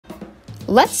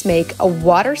Let's make a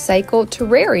water cycle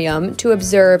terrarium to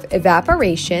observe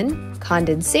evaporation,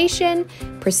 condensation,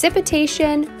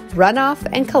 precipitation, runoff,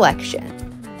 and collection.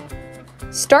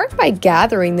 Start by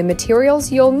gathering the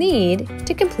materials you'll need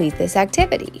to complete this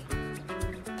activity.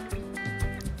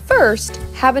 First,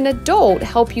 have an adult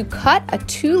help you cut a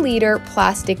 2-liter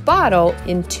plastic bottle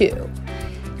in two.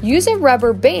 Use a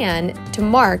rubber band to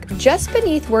mark just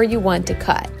beneath where you want to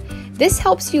cut. This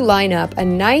helps you line up a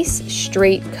nice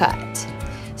straight cut.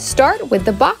 Start with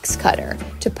the box cutter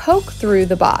to poke through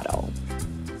the bottle.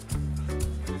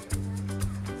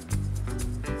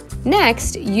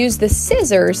 Next, use the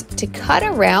scissors to cut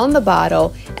around the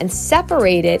bottle and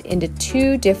separate it into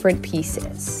 2 different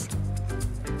pieces.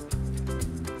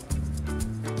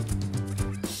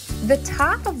 The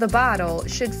top of the bottle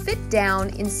should fit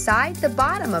down inside the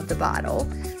bottom of the bottle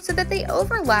so that they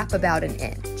overlap about 1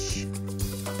 inch.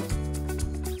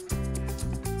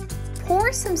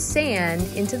 Pour some sand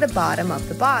into the bottom of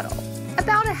the bottle,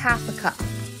 about 1/2 cup.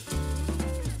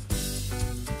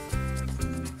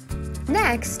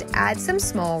 Next, add some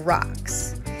small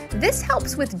rocks. This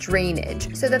helps with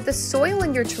drainage so that the soil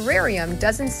in your terrarium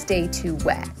doesn't stay too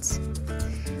wet.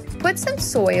 Put some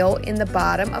soil in the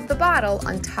bottom of the bottle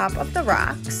on top of the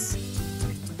rocks,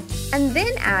 and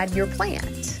then add your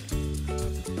plant.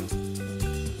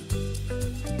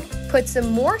 Put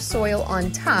some more soil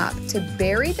on top to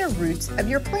bury the roots of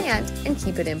your plant and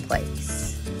keep it in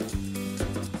place.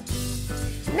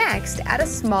 Next, add a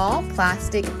small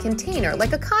plastic container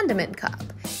like a condiment cup.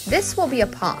 This will be a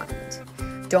pond.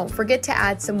 Don't forget to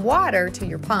add some water to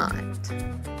your pond.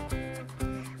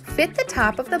 Fit the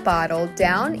top of the bottle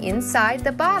down inside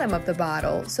the bottom of the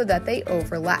bottle so that they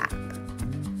overlap.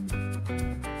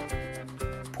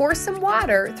 Pour some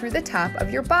water through the top of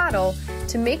your bottle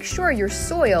to make sure your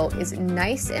soil is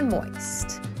nice and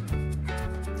moist.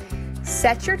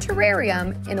 Set your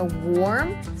terrarium in a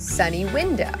warm, sunny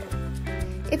window.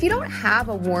 If you don't have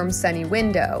a warm, sunny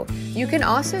window, you can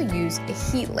also use a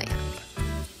heat lamp.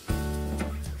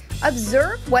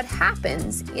 Observe what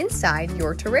happens inside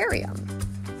your terrarium.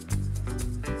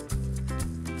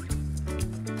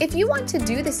 If you want to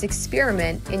do this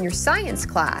experiment in your science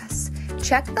class,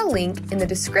 check the link in the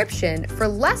description for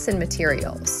lesson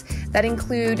materials that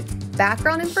include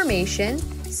background information,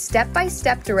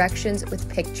 step-by-step directions with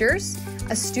pictures,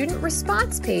 a student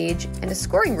response page, and a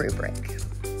scoring rubric.